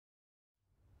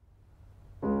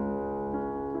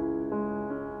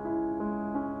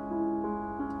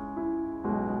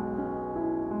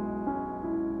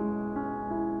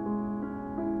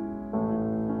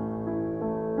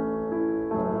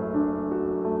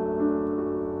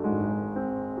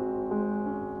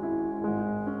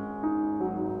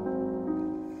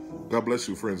God bless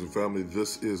you, friends and family.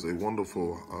 This is a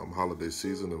wonderful holiday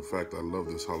season. In fact, I love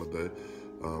this holiday.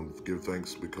 Give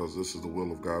thanks because this is the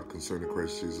will of God concerning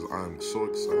Christ Jesus. I am so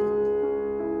excited.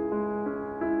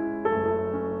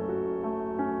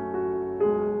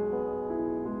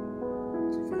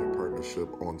 For your partnership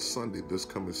on Sunday, this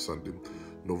coming Sunday,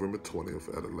 November 20th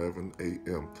at 11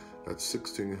 a.m. at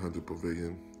 1600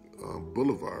 Pavilion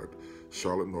Boulevard,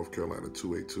 Charlotte, North Carolina,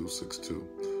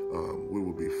 28262. We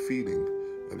will be feeding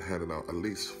and handing out at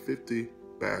least 50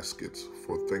 baskets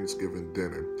for Thanksgiving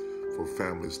dinner for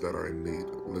families that are in need.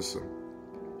 Listen,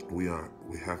 we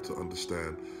have to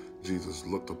understand Jesus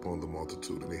looked upon the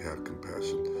multitude and he had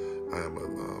compassion. I am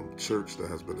a church that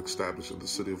has been established in the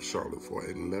city of Charlotte for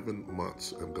 11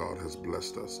 months, and God has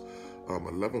blessed us.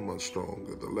 11 months strong.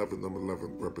 The number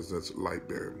 11 represents light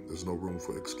bearing. There's no room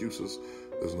for excuses.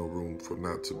 There's no room for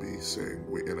not to be saying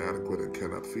we're inadequate and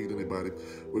cannot feed anybody.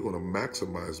 We're going to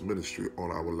maximize ministry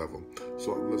on our level.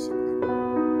 So listen.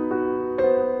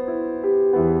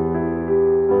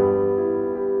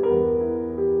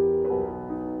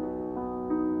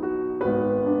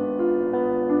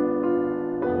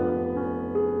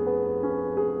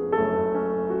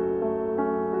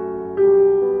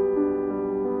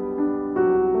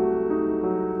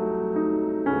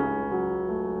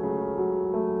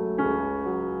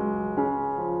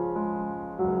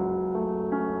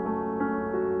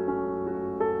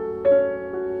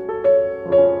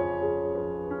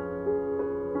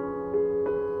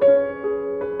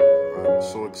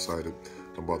 So excited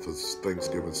about this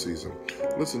Thanksgiving season.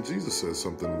 Listen, Jesus said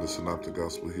something in the Synoptic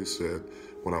Gospel. He said,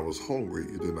 when I was hungry,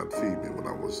 you did not feed me. When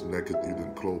I was naked, you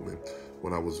didn't clothe me.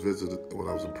 When I was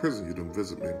in prison, you didn't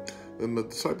visit me. And the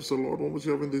disciples said, Lord, when was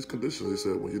you ever in these conditions? He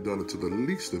said, when you've done it to the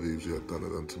least of these, you have done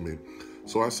it unto me.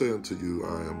 So I say unto you,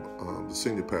 I am the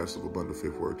senior pastor of Abundant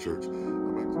Faith Word Church.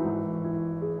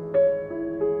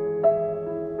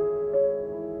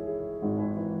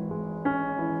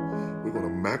 We're going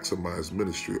to maximize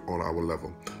ministry on our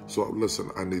level. So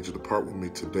listen, I need you to part with me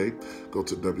today. Go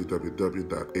to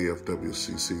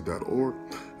www.afwcc.org,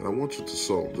 and I want you to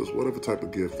sow just whatever type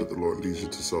of gift that the Lord leads you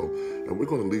to sow. And we're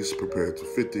going to at least prepare to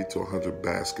 50 to 100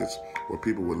 baskets where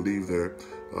people will leave there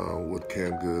with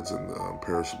canned goods and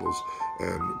perishables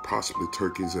and possibly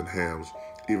turkeys and hams,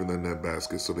 even in that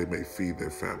basket, so they may feed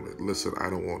their family. Listen, I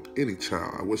don't want any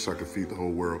child. I wish I could feed the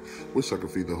whole world. Wish I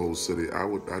could feed the whole city. I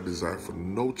desire for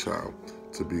no child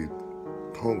to be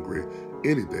hungry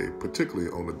any day, particularly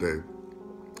on the day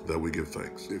that we give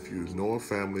thanks. If you know a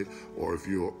family, or if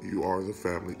you are the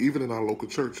family, even in our local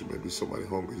church, maybe somebody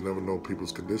hungry. You never know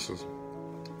people's conditions.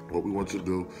 What we want you to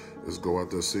do is go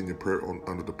out there, send your prayer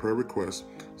under the prayer request,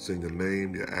 send your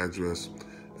name, your address,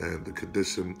 and the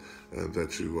condition, and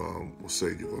that you will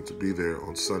say you're going to be there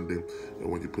on Sunday.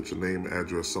 And when you put your name,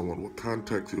 address, someone will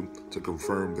contact you to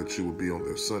confirm that you will be on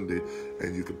there Sunday,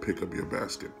 and you can pick up your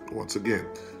basket. Once again,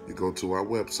 you go to our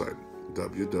website,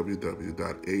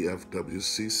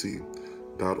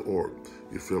 www.afwcc.org.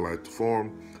 You fill out the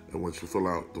form, and once you fill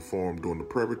out the form during the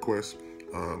prayer request,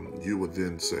 you would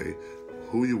then say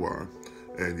who you are,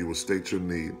 and you will state your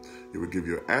need. You will give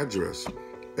your address,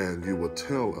 and you will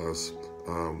tell us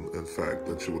in fact,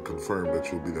 that you will confirm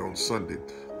that you'll be there on Sunday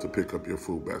to pick up your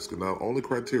food basket. Now, only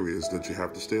criteria is that you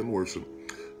have to stay in worship,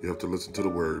 you have to listen to the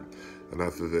word, and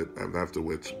after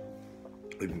which,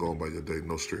 you can go on by your day,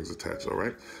 no strings attached, all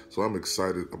right? So I'm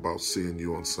excited about seeing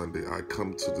you on Sunday. I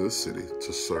come to this city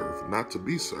to serve, not to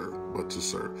be served, but to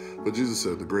serve. But Jesus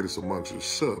said, the greatest amongst you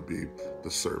shall be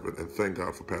the servant. And thank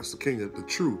God for Pastor Kenya, the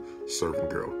true servant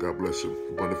girl. God bless you.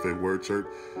 Abundant Faith Word Church,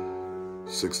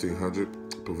 1600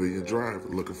 Pavilion Drive.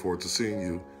 Looking forward to seeing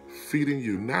you, feeding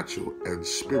you natural and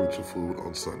spiritual food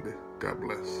on Sunday. God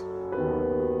bless.